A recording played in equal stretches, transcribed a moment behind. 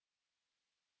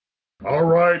All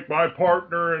right, my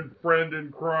partner and friend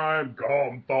in crime,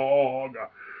 Gomthog.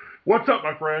 What's up,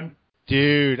 my friend?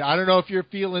 Dude, I don't know if you're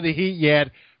feeling the heat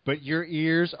yet, but your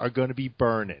ears are going to be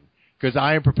burning because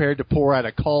I am prepared to pour out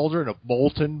a cauldron of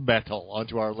molten metal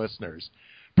onto our listeners.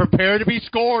 Prepare to be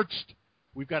scorched.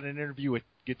 We've got an interview with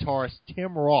guitarist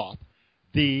Tim Roth,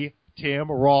 the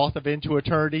Tim Roth of Into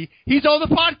Eternity. He's on the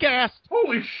podcast.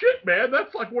 Holy shit, man.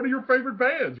 That's like one of your favorite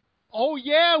bands. Oh,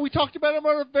 yeah. We talked about him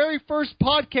on our very first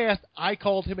podcast. I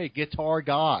called him a guitar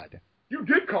god. You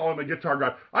did call him a guitar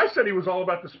god. I said he was all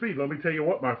about the speed. Let me tell you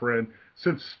what, my friend.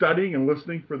 Since studying and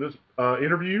listening for this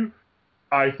interview,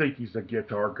 I think he's a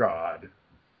guitar god.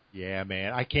 Yeah,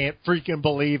 man. I can't freaking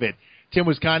believe it. Tim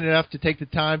was kind enough to take the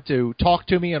time to talk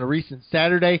to me on a recent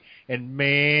Saturday, and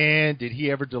man, did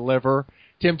he ever deliver.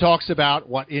 Tim talks about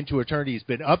what Into Eternity has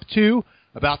been up to,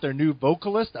 about their new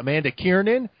vocalist, Amanda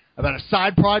Kiernan, about a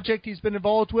side project he's been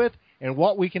involved with, and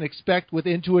what we can expect with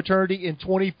Into Eternity in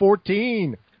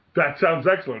 2014. That sounds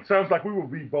excellent. Sounds like we will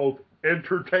be both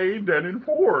entertained and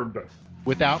informed.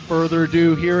 Without further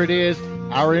ado, here it is,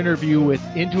 our interview with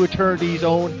Into Eternity's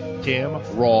own Tim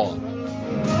Roth.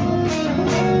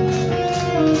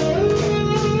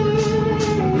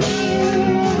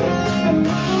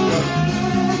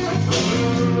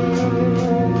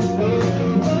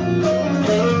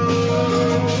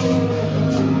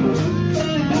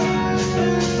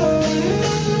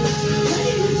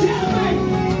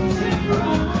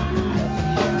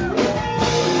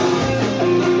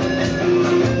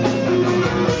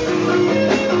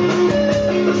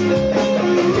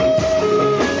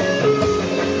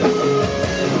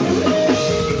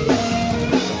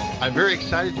 I'm very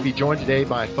excited to be joined today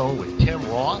by phone with Tim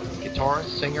Roth,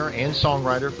 guitarist, singer, and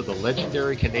songwriter for the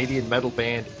legendary Canadian metal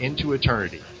band Into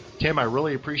Eternity. Tim, I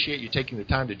really appreciate you taking the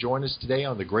time to join us today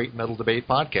on the Great Metal Debate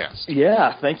podcast.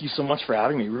 Yeah, thank you so much for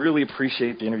having me. Really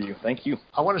appreciate the interview. Thank you.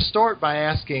 I want to start by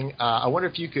asking, I wonder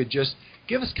if you could just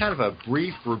give us kind of a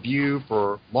brief review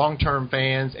for long-term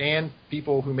fans and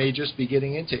people who may just be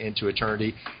getting into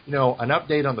Eternity, an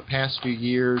update on the past few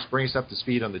years, bring us up to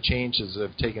speed on the changes that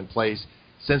have taken place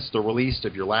since the release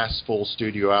of your last full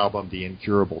studio album, The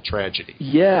Incurable Tragedy.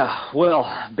 Yeah,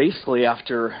 well, basically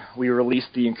after we released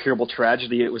The Incurable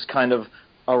Tragedy, it was kind of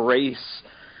a race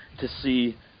to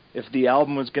see if the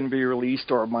album was going to be released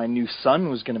or my new son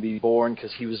was going to be born,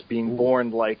 because he was being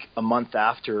born like a month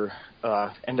after,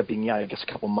 ended up being, I guess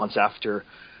a couple months after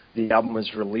the album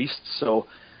was released. So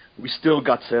we still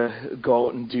got to go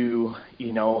out and do,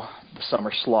 the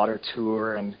Summer Slaughter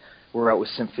tour, and we're out with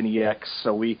Symphony X,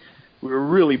 so we were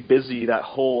really busy that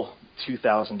whole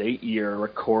 2008 year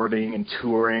recording and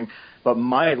touring, but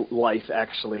my life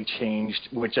actually changed,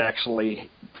 which actually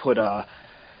put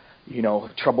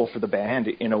trouble for the band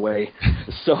in a way.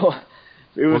 So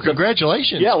it was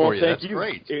congratulations for you. Thank That's you.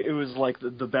 Great. It was like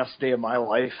the best day of my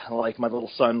life. Like my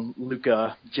little son,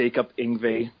 Luca Jacob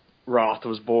Ingve Roth,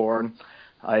 was born.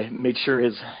 I made sure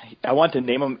I wanted to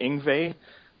name him Ingve,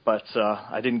 but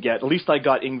I didn't at least I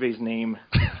got Ingve's name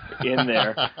in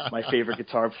there, my favorite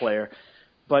guitar player.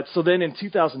 But so then in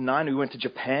 2009 we went to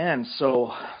Japan.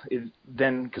 So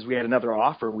then, because we had another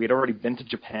offer, we had already been to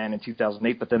Japan in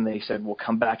 2008, but then they said, we'll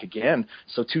come back again.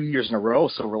 So 2 years in a row.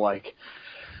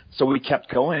 So we kept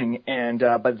going. And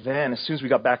but then as soon as we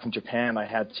got back from Japan, I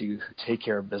had to take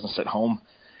care of business at home.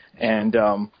 And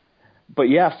but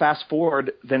yeah, fast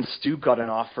forward, then Stu got an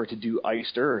offer to do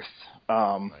Iced Earth.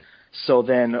 Right. So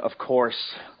then, of course,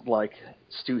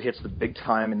 Stu hits the big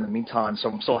time in the meantime. So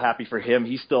I'm so happy for him.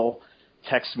 He still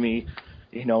texts me,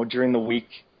 during the week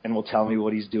and will tell me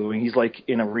what he's doing. He's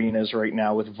in arenas right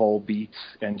now with Volbeat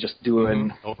and just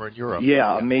doing over in Europe.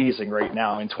 Yeah, amazing right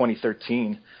now in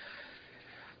 2013.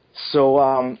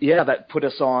 So that put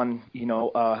us on,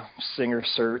 a singer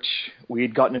search. We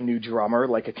had gotten a new drummer,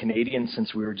 like a Canadian,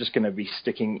 since we were just going to be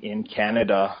sticking in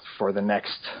Canada for the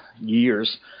next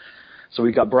years. So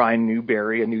we got Brian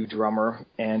Newberry, a new drummer,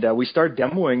 and we started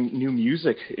demoing new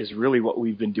music is really what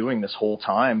we've been doing this whole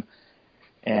time.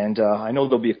 And I know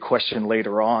there'll be a question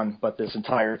later on, but this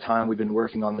entire time we've been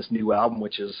working on this new album,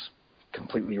 which is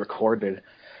completely recorded.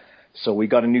 So we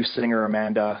got a new singer,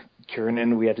 Amanda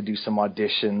Kiernan. We had to do some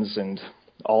auditions, and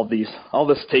all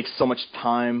this takes so much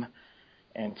time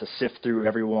and to sift through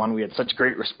everyone. We had such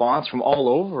great response from all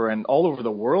over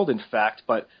the world, in fact,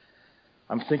 but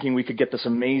I'm thinking we could get this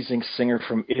amazing singer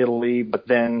from Italy, but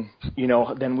then we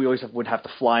always would have to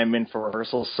fly him in for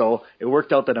rehearsals. So it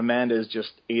worked out that Amanda is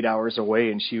just 8 hours away,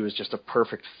 and she was just a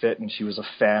perfect fit, and she was a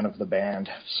fan of the band.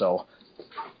 So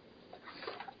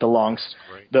the long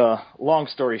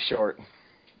story short.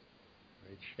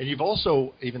 And you've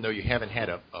also, even though you haven't had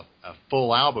a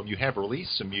full album, you have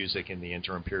released some music in the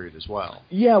interim period as well.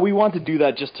 Yeah, we want to do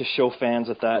that just to show fans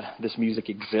that this music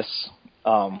exists.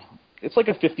 It's like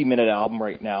a 50-minute album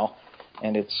right now,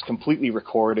 and it's completely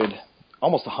recorded,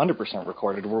 almost 100%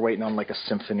 recorded. We're waiting on like a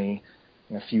symphony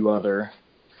and a few other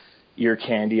ear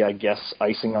candy, I guess,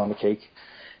 icing on the cake.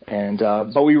 And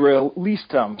but we released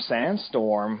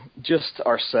Sandstorm just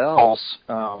ourselves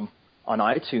on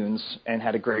iTunes and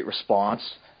had a great response.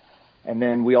 And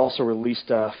then we also released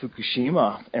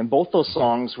Fukushima, and both those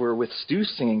songs were with Stu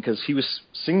singing because he was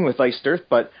singing with Iced Earth,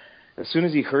 but as soon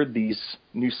as he heard these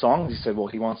new songs, he said, well,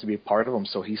 he wants to be a part of them,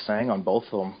 so he sang on both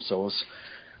of them. So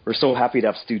we're so happy to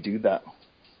have Stu do that.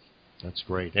 That's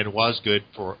great. And it was good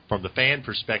from the fan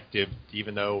perspective,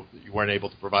 even though you weren't able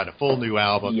to provide a full new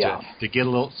album, to get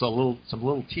some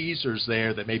little teasers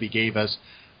there that maybe gave us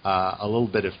a little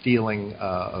bit of feeling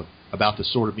about the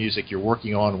sort of music you're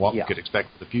working on and what we could expect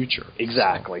for the future.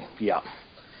 Exactly, yeah.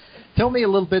 Tell me a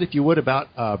little bit, if you would, about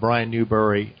Brian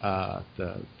Newberry,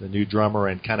 the new drummer,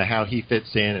 and kind of how he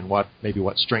fits in and what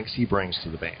strengths he brings to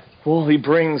the band. Well, he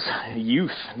brings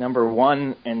youth, number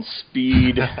one, and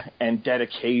speed and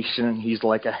dedication. He's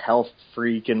like a health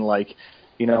freak and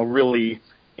really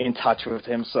in touch with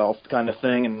himself kind of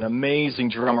thing. And an amazing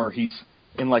drummer. He's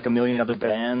in like a million other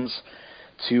bands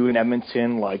too in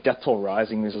Edmonton, like Death Toll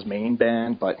Rising is his main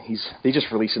band, but they just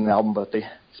released an album, but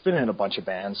he's been in a bunch of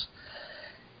bands.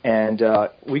 And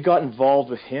we got involved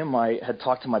with him. I had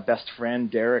talked to my best friend,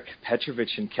 Derek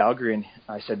Petrovich, in Calgary, and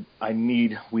I said,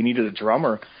 we needed a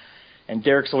drummer. And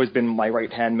Derek's always been my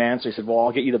right-hand man, so he said, well,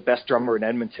 I'll get you the best drummer in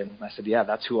Edmonton. And I said, yeah,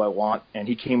 that's who I want. And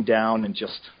he came down and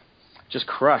just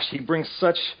crushed. He brings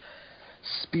such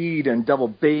speed and double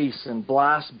bass and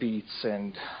blast beats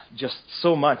and just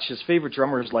so much. His favorite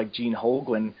drummer is like Gene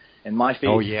Hoglan, and one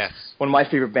of my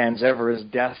favorite bands ever is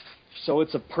Death. So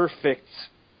it's a perfect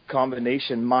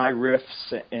combination. My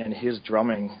riffs and his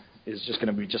drumming is just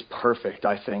going to be just perfect,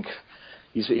 I think.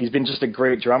 He's been just a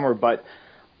great drummer, but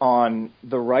on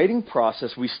the writing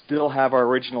process, we still have our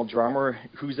original drummer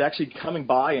who's actually coming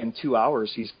by in 2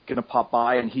 hours. He's going to pop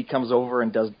by, and he comes over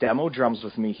and does demo drums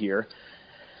with me here.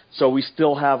 So we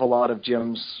still have a lot of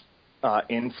Jim's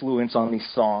influence on these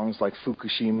songs, like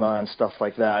Fukushima and stuff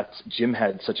like that. Jim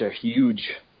had such a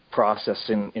huge process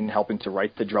in helping to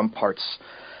write the drum parts.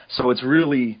 So it's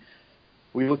really,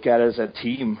 we look at it as a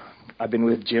team. I've been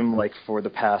with Jim for the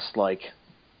past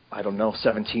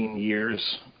 17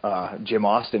 years. Jim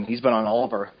Austin, he's been on all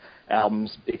of our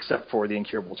albums except for The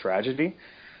Incurable Tragedy.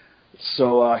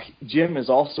 So Jim is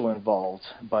also involved,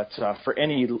 but for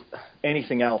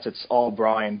anything else, it's all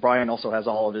Brian. Brian also has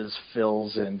all of his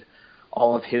fills and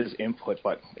all of his input,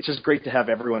 but it's just great to have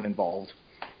everyone involved.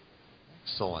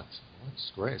 Excellent.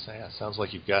 That's great. Yeah, sounds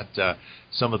like you've got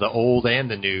some of the old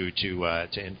and the new to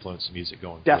influence the music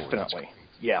going forward. Definitely,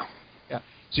 yeah.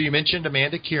 So you mentioned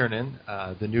Amanda Kiernan,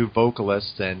 the new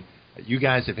vocalist, and you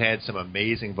guys have had some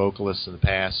amazing vocalists in the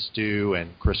past, Stu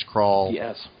and Chris Krall.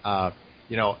 Yes.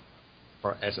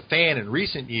 As a fan in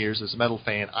recent years, as a metal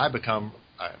fan, I've become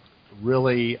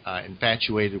really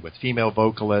infatuated with female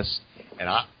vocalists, and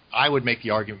I would make the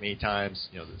argument many times,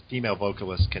 the female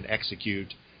vocalists can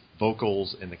execute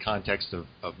vocals in the context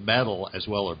of metal as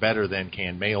well or better than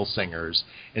can male singers.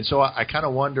 And so I kind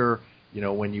of wonder,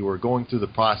 when you were going through the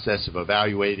process of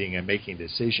evaluating and making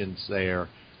decisions there,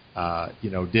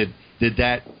 did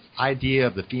that idea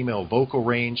of the female vocal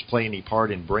range play any part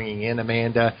in bringing in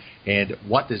Amanda? And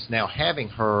what does now having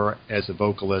her as a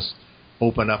vocalist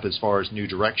open up as far as new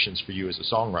directions for you as a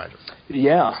songwriter?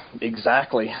 Yeah,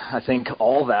 exactly. I think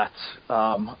all that.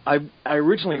 I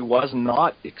originally was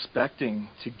not expecting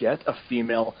to get a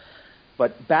female,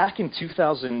 but back in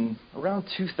around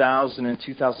 2000 and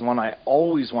 2001, I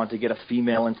always wanted to get a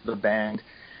female into the band.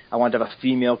 I wanted to have a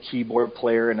female keyboard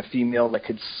player and a female that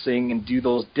could sing and do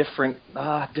those different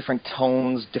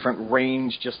tones, different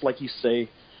range, just like you say,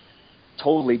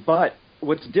 totally. But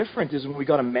what's different is when we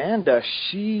got Amanda,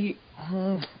 she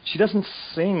doesn't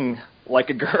sing like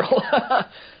a girl.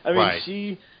 Right.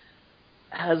 She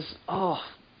has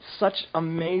such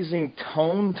amazing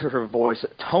tone to her voice.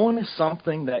 Tone is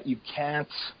something that you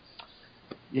can't.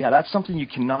 Yeah, that's something you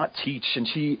cannot teach, and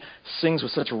she sings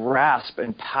with such rasp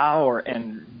and power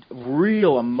and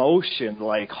real emotion,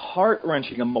 like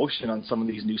heart-wrenching emotion on some of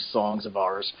these new songs of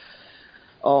ours.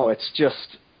 Oh, it's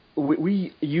just,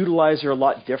 we utilize her a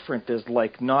lot different.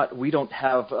 We don't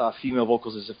have female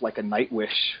vocals as if like a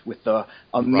Nightwish with the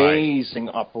amazing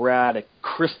operatic,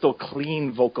 crystal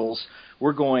clean vocals.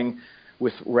 We're going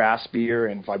with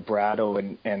raspier and vibrato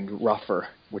and rougher,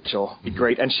 which will be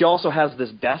great. And she also has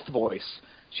this death voice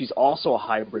She's also a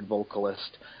hybrid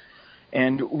vocalist.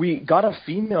 And we got a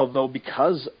female, though,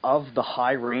 because of the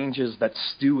high ranges that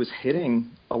Stu was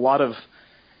hitting.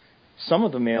 Some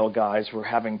of the male guys were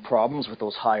having problems with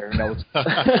those higher notes.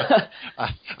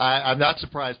 I'm not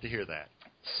surprised to hear that.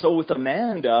 So with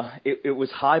Amanda, it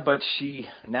was high, but she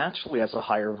naturally has a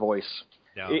higher voice.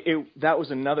 Yeah. That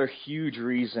was another huge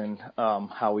reason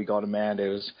how we got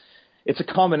Amanda. It's a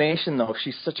combination, though.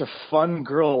 She's such a fun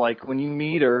girl. Like, when you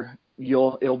meet her,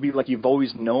 it'll be like you've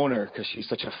always known her because she's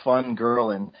such a fun girl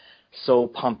and so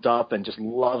pumped up and just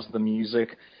loves the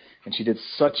music. And she did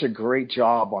such a great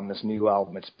job on this new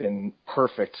album. It's been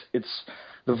perfect. It's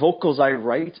the vocals I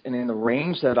write and in the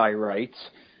range that I write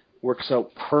works out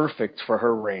perfect for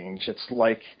her range. It's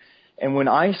like, and when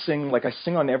I sing, like I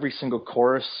sing on every single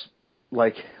chorus,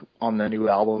 like on the new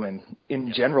album and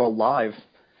in general live.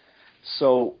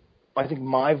 So I think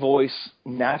my voice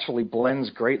naturally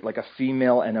blends great, like a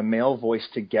female and a male voice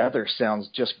together sounds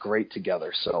just great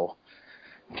together. So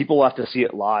people will have to see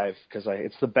it live because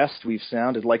it's the best we've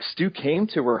sounded. Like Stu came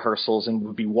to rehearsals and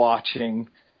would be watching,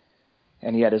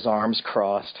 and he had his arms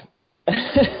crossed.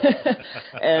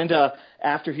 And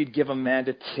after he'd give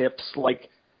Amanda tips, like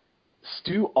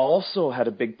Stu also had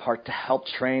a big part to help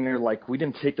train her. Like, we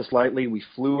didn't take this lightly. We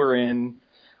flew her in.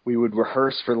 We would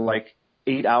rehearse for like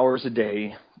 8 hours a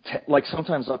day, like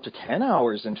sometimes up to 10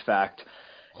 hours, in fact.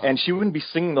 And she wouldn't be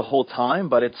singing the whole time,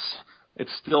 but it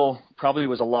still probably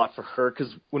was a lot for her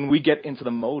because when we get into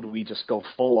the mode, we just go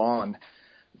full on.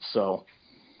 So,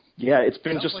 yeah, it's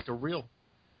been just like a real.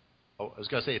 I was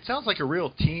going to say, it sounds like a real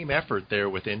team effort there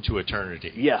with Into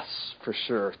Eternity. Yes, for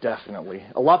sure, definitely.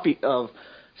 A lot of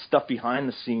stuff behind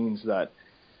the scenes that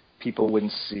people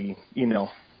wouldn't see,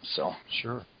 so.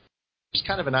 Sure. Just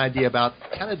kind of an idea about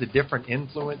kind of the different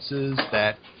influences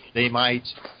that they might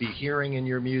be hearing in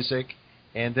your music.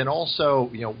 And then also,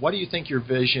 what do you think your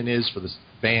vision is for this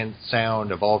band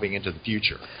sound evolving into the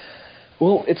future?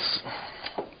 Well,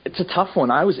 it's a tough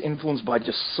one. I was influenced by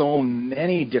just so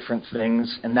many different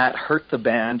things, and that hurt the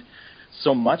band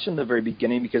so much in the very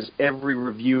beginning because every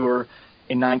reviewer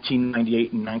in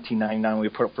 1998 and 1999 when we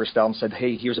put up first album said,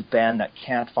 hey, here's a band that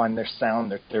can't find their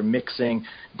sound. They're mixing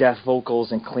death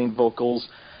vocals and clean vocals.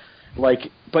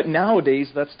 But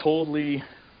nowadays that's totally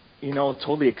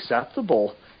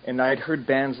acceptable. And I'd heard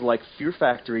bands like Fear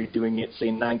Factory doing it, say,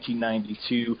 in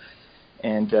 1992,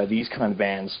 and these kind of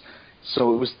bands.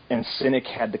 So it was, and Cynic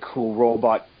had the cool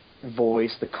robot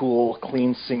voice, the cool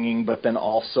clean singing, but then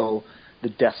also the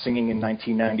death singing in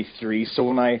 1993. So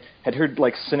when I had heard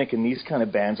like Cynic and these kind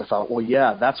of bands, I thought, well,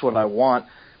 yeah, that's what I want,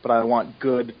 but I want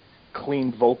good,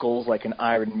 clean vocals, like an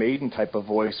Iron Maiden type of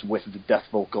voice with the death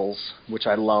vocals, which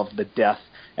I love, the death,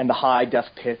 and the high death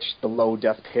pitch, the low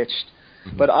death pitched.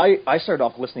 Mm-hmm. But I started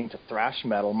off listening to thrash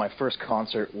metal. My first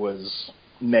concert was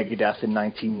Megadeth in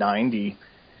 1990.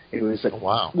 It was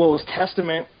wow. Well, it was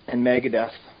Testament and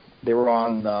Megadeth. They were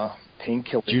on the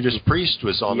Painkiller. Judas Priest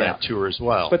was on that tour as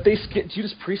well. But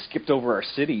Judas Priest skipped over our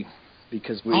city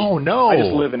because we. Oh no! I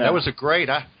just live in that was a great.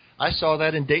 I saw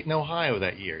that in Dayton, Ohio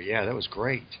that year. Yeah, that was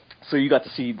great. So you got to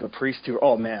see the Priest tour.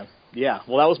 Oh man, yeah.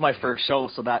 Well, that was my first show,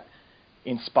 so that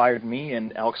inspired me.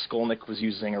 And Alex Skolnick was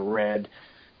using a red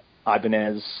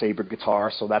Ibanez Sabre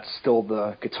guitar, so that's still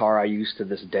the guitar I use to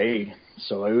this day.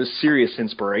 So it was serious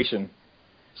inspiration.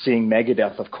 Seeing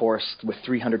Megadeth, of course, with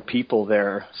 300 people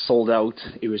there, sold out,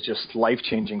 it was just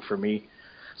life-changing for me.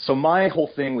 So my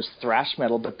whole thing was thrash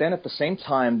metal, but then at the same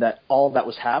time that all that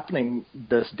was happening,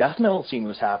 this death metal scene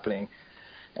was happening,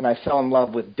 and I fell in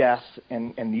love with death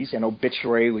and these, and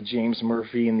Obituary with James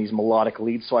Murphy and these melodic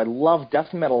leads, so I loved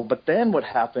death metal. But then what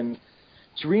happened,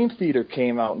 Dream Theater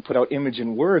came out and put out Image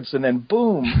and Words, and then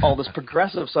boom, all this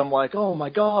progressive, so I'm like, oh my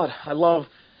God, I love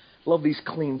these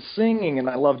clean singing, and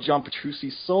I love John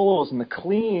Petrucci's solos and the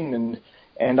clean,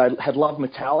 and I had loved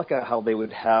Metallica, how they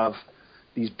would have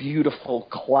these beautiful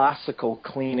classical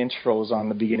clean intros on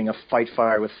the beginning of Fight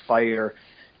Fire with Fire,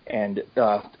 and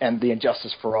the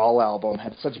Injustice for All album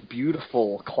had such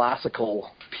beautiful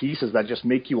classical pieces that just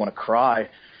make you want to cry.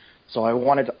 So I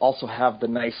wanted to also have the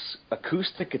nice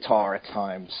acoustic guitar at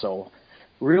times. So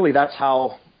really that's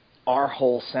how our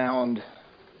whole sound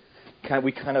I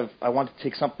wanted to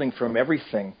take something from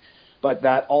everything, but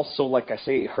that also, like I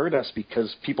say, hurt us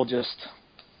because people just,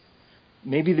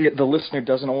 maybe the listener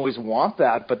doesn't always want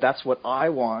that, but that's what I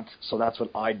want, so that's what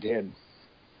I did.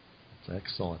 That's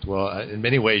excellent. Well, in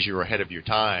many ways, you were ahead of your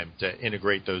time to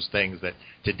integrate those things that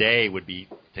today would be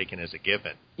taken as a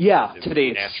given. Yeah, today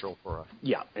it's natural for us.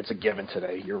 Yeah, it's a given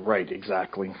today. You're right,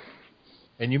 exactly.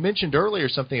 And you mentioned earlier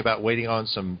something about waiting on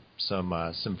some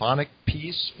symphonic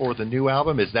piece for the new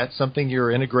album. Is that something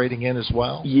you're integrating in as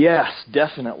well? Yes,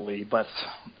 definitely. But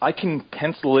I can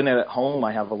pencil in it at home.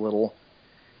 I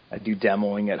do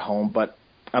demoing at home, but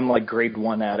I'm like grade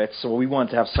 1 at it. So we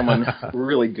want to have someone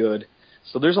really good.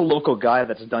 So there's a local guy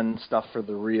that's done stuff for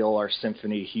the Real, our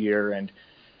symphony here, and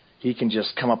he can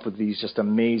just come up with these just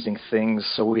amazing things.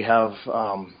 So we have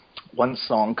one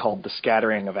song called "The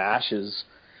Scattering of Ashes,"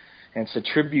 and it's a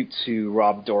tribute to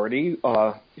Rob Doherty,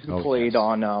 who played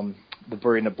on the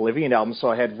Buried in Oblivion album. So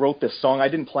I had wrote this song. I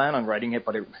didn't plan on writing it,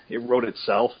 but it wrote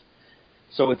itself.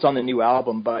 So it's on the new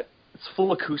album, but it's a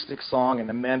full acoustic song, and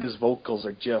Amanda's vocals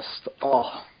are just,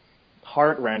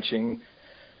 heart-wrenching.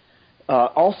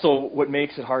 Also, what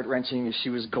makes it heart-wrenching is she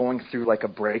was going through like a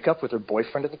breakup with her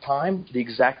boyfriend at the time, the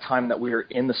exact time that we were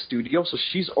in the studio. So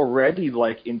she's already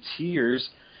like in tears,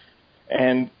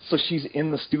 and so she's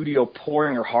in the studio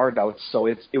pouring her heart out. So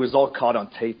it was all caught on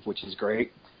tape, which is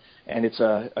great, and it's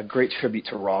a great tribute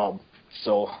to Rob.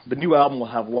 So the new album will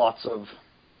have lots of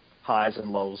highs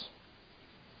and lows.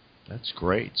 That's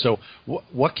great. So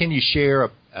what can you share,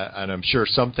 and I'm sure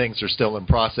some things are still in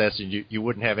process and you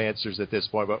wouldn't have answers at this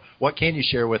point, but what can you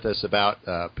share with us about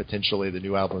potentially the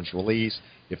new album's release,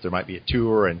 if there might be a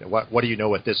tour, and what do you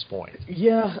know at this point?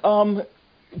 Yeah,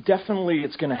 definitely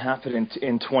it's going to happen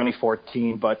in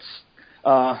 2014, but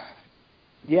I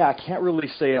can't really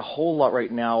say a whole lot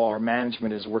right now. Our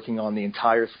management is working on the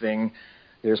entire thing.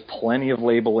 There's plenty of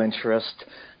label interest.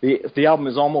 The album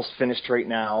is almost finished right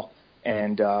now,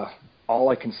 and all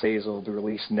I can say is it'll be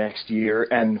released next year.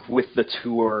 And with the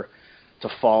tour to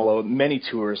follow, many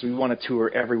tours, we want to tour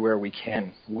everywhere we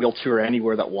can. We'll tour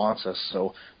anywhere that wants us.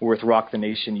 So we're with Rock the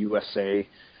Nation USA.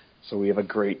 So we have a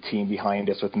great team behind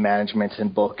us with management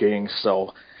and booking.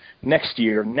 So next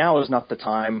year, now is not the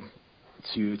time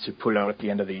to put it out at the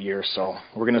end of the year. So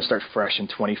we're going to start fresh in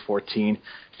 2014.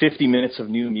 50 minutes of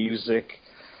new music,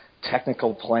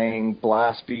 technical playing,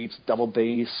 blast beats, double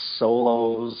bass,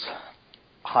 solos,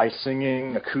 high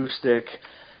singing, acoustic,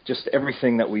 just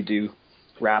everything that we do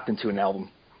wrapped into an album.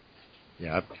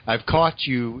 Yeah, I've caught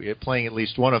you playing at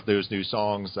least one of those new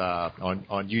songs on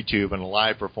YouTube in a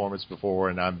live performance before,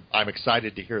 and I'm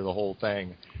excited to hear the whole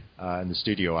thing in the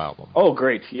studio album. Oh,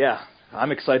 great! Yeah,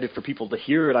 I'm excited for people to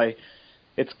hear it.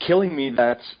 It's killing me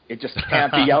that it just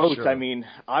can't be out. Sure. I mean,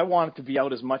 I want it to be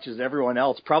out as much as everyone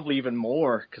else, probably even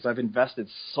more, because I've invested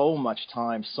so much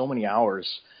time, so many hours.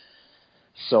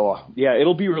 So, yeah,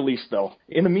 it'll be released, though.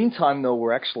 In the meantime, though,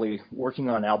 we're actually working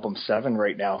on Album 7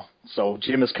 right now. So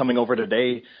Jim is coming over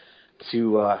today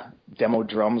to demo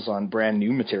drums on brand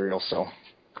new material. So.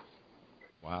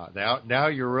 Wow, now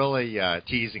you're really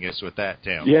teasing us with that,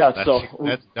 Tim. Yeah,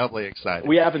 that's doubly exciting.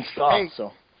 We haven't stopped,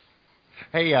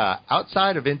 Hey,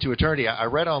 outside of Into Eternity, I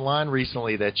read online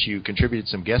recently that you contributed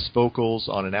some guest vocals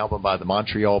on an album by the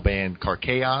Montreal band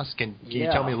Carchaos. Can you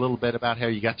tell me a little bit about how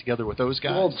you got together with those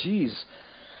guys? Well, geez.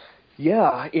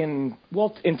 Yeah, in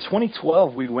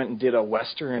 2012 we went and did a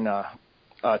Western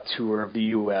tour of the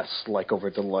U.S., like over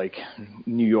to like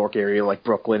New York area, like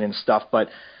Brooklyn and stuff. But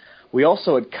we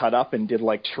also had cut up and did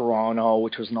like Toronto,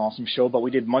 which was an awesome show. But we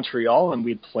did Montreal, and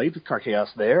we'd played with Carchaos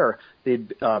there.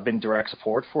 They'd been direct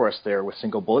support for us there with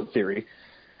Single Bullet Theory.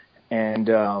 And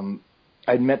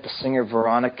I'd met the singer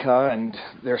Veronica, and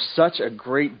they're such a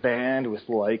great band with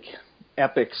like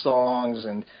epic songs.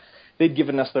 And they'd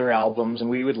given us their albums, and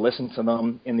we would listen to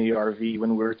them in the RV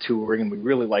when we were touring, and we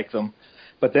really liked them.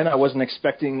 But then I wasn't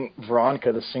expecting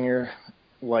Veronica, the singer,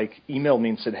 like emailed me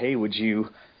and said, "Hey, would you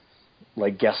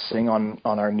like guest sing on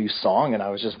our new song?" And I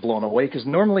was just blown away, because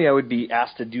normally I would be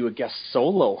asked to do a guest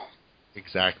solo.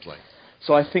 Exactly.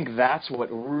 So I think that's what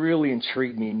really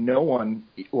intrigued me. No one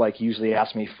like usually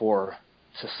asks me to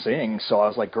sing, so I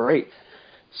was like, great.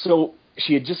 So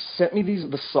she had just sent me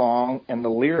the song and the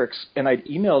lyrics, and I'd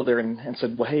emailed her and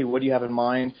said, well, hey, what do you have in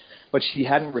mind? But she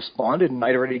hadn't responded, and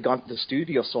I'd already gone to the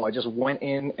studio, so I just went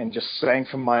in and just sang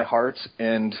from my heart,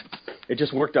 and it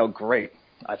just worked out great,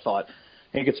 I thought.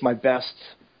 I think it's my best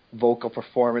vocal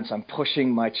performance. I'm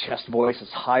pushing my chest voice as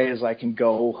high as I can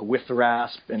go with the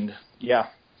rasp, and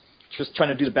just trying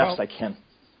to do the best I can.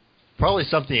 Probably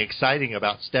something exciting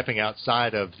about stepping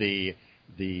outside of the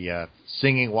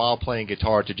singing while playing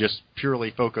guitar to just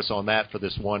purely focus on that for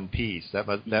this one piece. That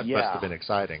must have been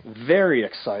exciting. Very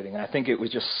exciting. I think it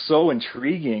was just so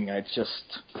intriguing.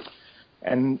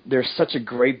 And they're such a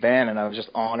great band, and I was just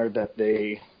honored that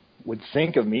they would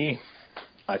think of me,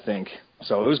 I think.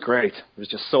 So it was great. It was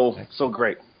just so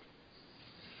great.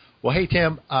 Well, hey,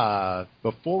 Tim,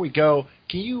 before we go,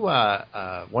 can you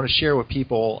want to share with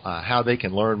people how they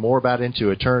can learn more about Into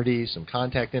Eternity, some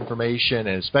contact information,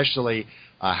 and especially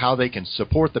how they can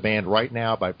support the band right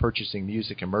now by purchasing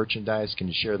music and merchandise? Can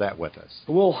you share that with us?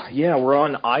 Well, yeah, we're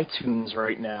on iTunes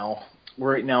right now.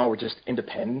 Right now we're just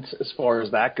independent as far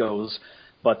as that goes,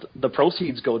 but the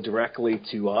proceeds go directly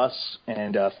to us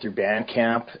and through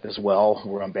Bandcamp as well.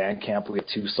 We're on Bandcamp. We have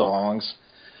 2 songs.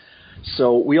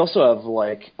 So we also have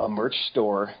like a merch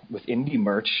store with indie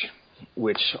merch,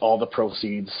 which all the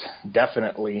proceeds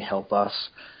definitely help us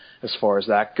as far as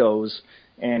that goes.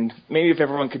 And maybe if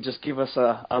everyone could just give us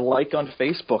a like on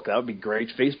Facebook, that would be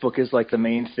great. Facebook is like the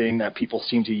main thing that people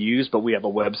seem to use, but we have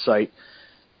a website,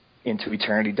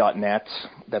 intoeternity.net,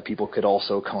 that people could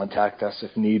also contact us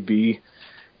if need be.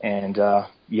 And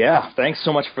yeah, thanks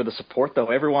so much for the support, though.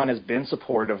 Everyone has been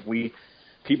supportive.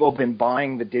 People have been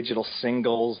buying the digital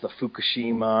singles, the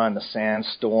Fukushima and the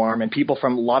Sandstorm, and a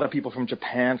lot of people from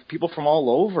Japan, people from all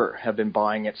over have been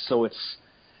buying it. So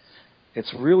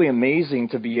it's really amazing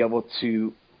to be able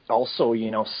to also,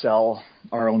 sell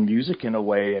our own music in a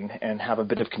way and have a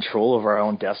bit of control over our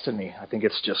own destiny. I think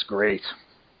it's just great.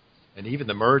 And even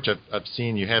the merch, I've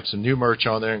seen you have some new merch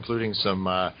on there, including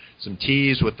some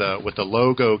tees with the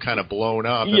logo kind of blown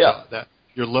up. Yeah.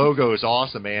 Your logo is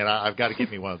awesome, man. I've got to get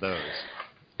me one of those.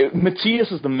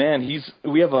 Matthias is the man.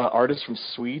 We have an artist from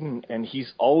Sweden, and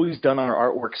he's always done our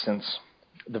artwork since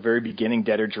the very beginning,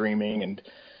 Dead or Dreaming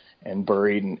and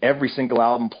Buried, and every single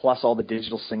album, plus all the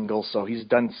digital singles. So he's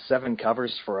done 7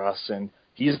 covers for us, and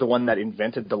he's the one that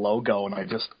invented the logo, and I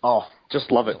just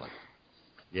love it.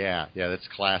 Yeah, that's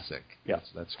classic. Yeah.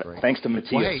 That's great. Thanks to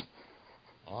Matthias. Well, hey,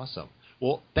 awesome.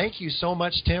 Well, thank you so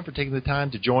much, Tim, for taking the time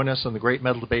to join us on the Great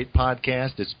Metal Debate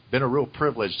podcast. It's been a real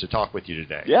privilege to talk with you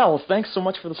today. Yeah, well, thanks so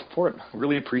much for the support.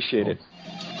 Really appreciate it.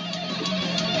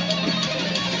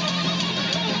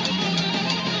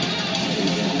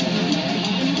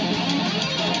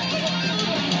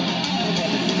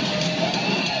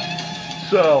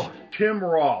 So, Tim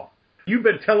Roth, you've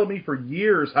been telling me for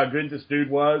years how good this dude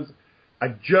was. I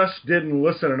just didn't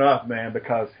listen enough, man,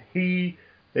 because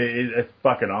it's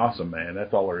fucking awesome, man.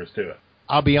 That's all there is to it.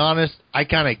 I'll be honest, I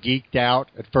kind of geeked out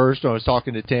at first when I was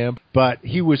talking to Tim, but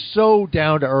he was so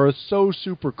down to earth, so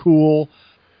super cool.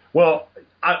 Well,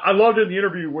 I loved in the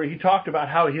interview where he talked about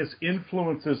how his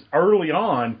influences early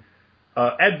on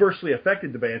adversely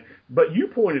affected the band, but you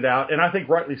pointed out, and I think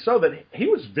rightly so, that he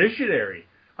was visionary.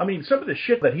 I mean, some of the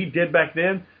shit that he did back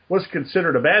then was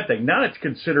considered a bad thing. Now it's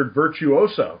considered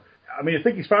virtuoso. I mean, I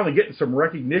think he's finally getting some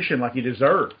recognition like he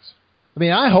deserves. I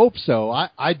mean, I hope so.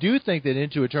 I do think that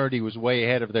Into Eternity was way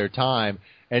ahead of their time,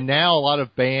 and now a lot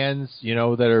of bands,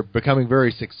 that are becoming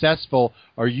very successful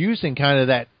are using kind of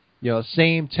that,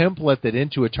 same template that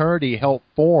Into Eternity helped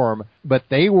form, but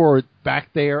they were back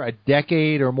there a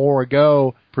decade or more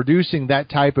ago producing that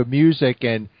type of music,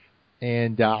 and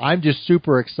I'm just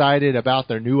super excited about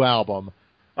their new album.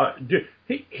 Dude,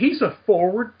 he's a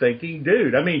forward-thinking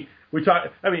dude. I mean,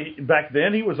 back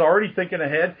then he was already thinking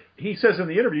ahead. He says in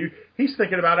the interview he's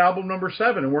thinking about album number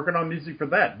 7 and working on music for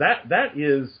that. That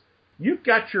is, you've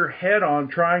got your head on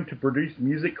trying to produce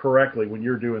music correctly when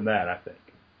you're doing that, I think.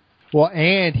 Well,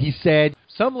 and he said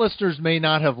some listeners may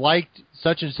not have liked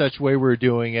such and such way we're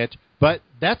doing it, but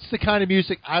that's the kind of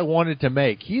music I wanted to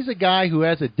make. He's a guy who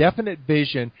has a definite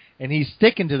vision, and he's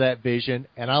sticking to that vision,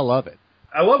 and I love it.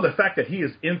 I love the fact that he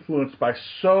is influenced by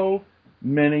so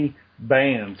many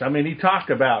bands. I mean, he talked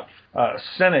about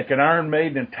Cynic and Iron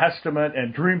Maiden and Testament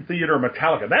and Dream Theater and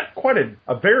Metallica. That's quite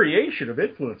a variation of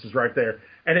influences right there.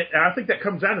 And I think that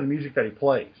comes out of the music that he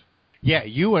plays. Yeah,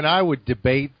 you and I would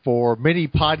debate for many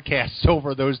podcasts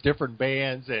over those different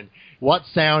bands and what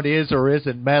sound is or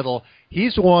isn't metal.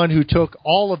 He's one who took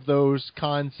all of those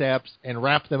concepts and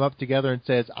wrapped them up together and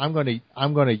says, I'm going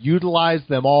to utilize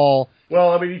them all.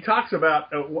 Well, I mean, he talks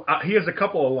about, he has a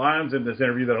couple of lines in this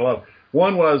interview that I love.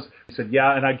 One was, he said,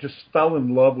 yeah, and I just fell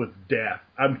in love with death.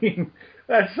 I mean,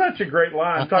 that's such a great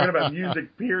line, talking about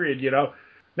music, period,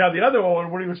 Now, the other one,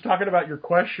 when he was talking about your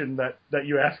question that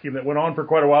you asked him that went on for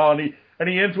quite a while, and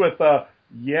he ends with,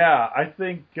 yeah, I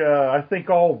think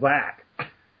all that.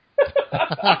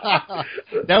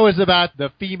 That was about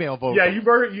the female vocal. Yeah,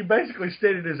 you basically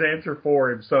stated his answer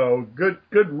for him, so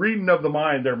good reading of the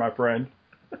mind there, my friend.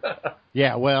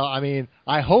 Yeah, well, I mean,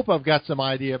 I hope I've got some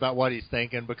idea about what he's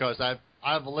thinking, because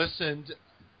I've listened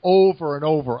over and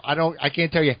over. I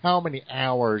can't tell you how many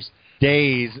hours,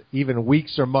 days, even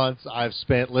weeks or months I've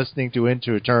spent listening to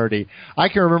Into Eternity. I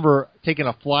can remember taking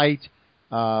a flight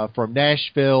from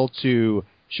Nashville to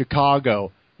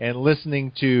Chicago and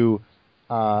listening to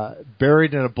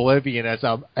buried in oblivion as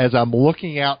I'm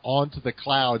looking out onto the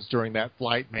clouds during that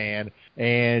flight, man,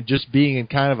 and just being in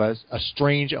kind of a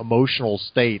strange emotional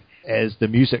state as the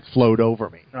music flowed over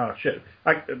me. Oh, shit.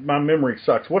 My memory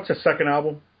sucks. What's the second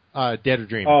album? Dead or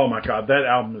Dreaming. Oh, my God. That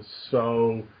album is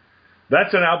so...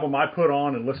 That's an album I put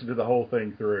on and listened to the whole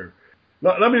thing through.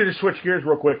 Let me just switch gears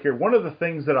real quick here. One of the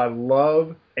things that I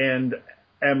love and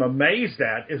am amazed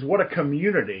at is what a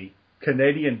community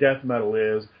Canadian death metal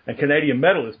is, and Canadian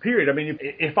metal is, period. I mean,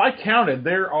 if I counted,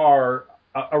 there are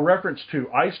a reference to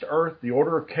Iced Earth, The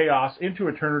Order of Chaos, Into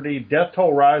Eternity, Death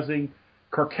Toll Rising,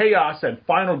 Chaos, and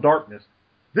Final Darkness.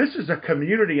 This is a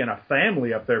community and a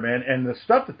family up there, man, and the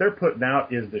stuff that they're putting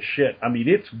out is the shit. I mean,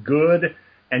 it's good,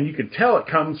 and you can tell it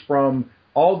comes from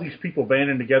all these people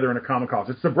banding together in a common cause.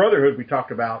 It's the brotherhood we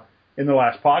talked about in the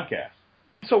last podcast.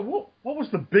 So what was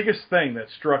the biggest thing that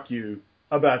struck you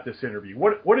about this interview?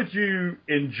 What did you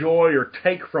enjoy or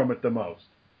take from it the most?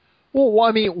 Well,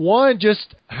 I mean, one,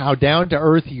 just how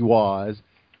down-to-earth he was.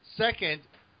 Second,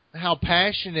 how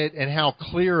passionate and how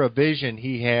clear a vision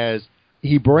he has.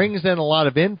 He brings in a lot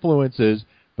of influences,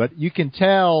 but you can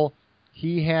tell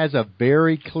he has a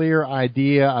very clear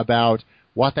idea about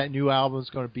what that new album is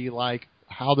going to be like,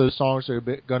 how those songs are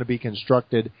going to be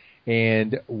constructed,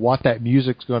 and what that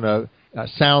music's going to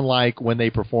sound like when they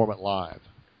perform it live.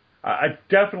 I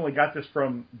definitely got this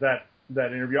from that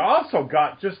interview. I also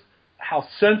got just how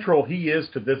central he is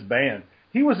to this band.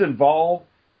 He was involved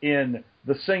in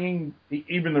the singing,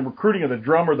 even the recruiting of the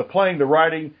drummer, the playing, the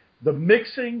writing, the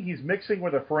mixing. He's mixing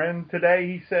with a friend today,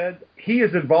 he said. He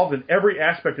is involved in every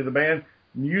aspect of the band.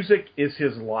 Music is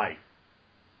his life.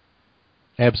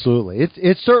 Absolutely,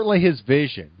 it's certainly his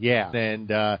vision, yeah,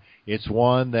 and it's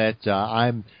one that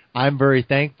I'm very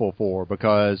thankful for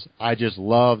because I just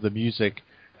love the music.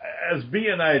 As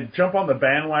being a jump on the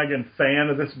bandwagon fan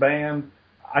of this band,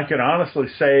 I can honestly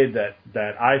say that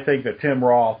I think that Tim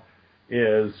Roth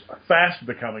is fast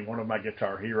becoming one of my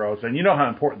guitar heroes, and you know how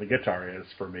important the guitar is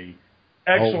for me.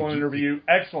 Excellent interview,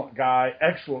 excellent guy,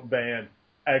 excellent band,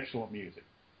 excellent music.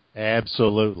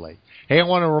 Absolutely. Hey, I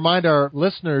want to remind our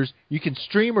listeners, you can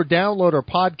stream or download our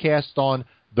podcast on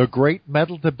The Great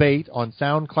Metal Debate on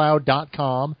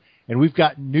SoundCloud.com, and we've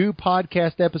got new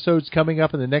podcast episodes coming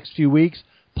up in the next few weeks,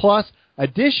 plus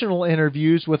additional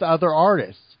interviews with other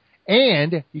artists.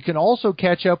 And you can also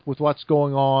catch up with what's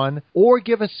going on or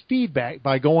give us feedback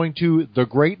by going to The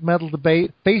Great Metal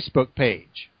Debate Facebook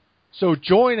page. So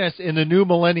join us in the new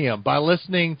millennium by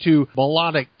listening to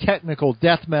melodic, technical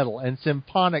death metal and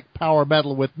symphonic power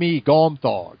metal with me,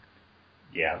 Gormthog.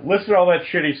 Yeah, listen to all that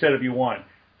shit he said if you want.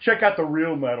 Check out the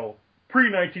real metal,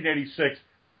 pre-1986.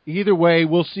 Either way,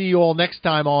 we'll see you all next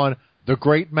time on The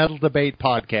Great Metal Debate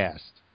Podcast.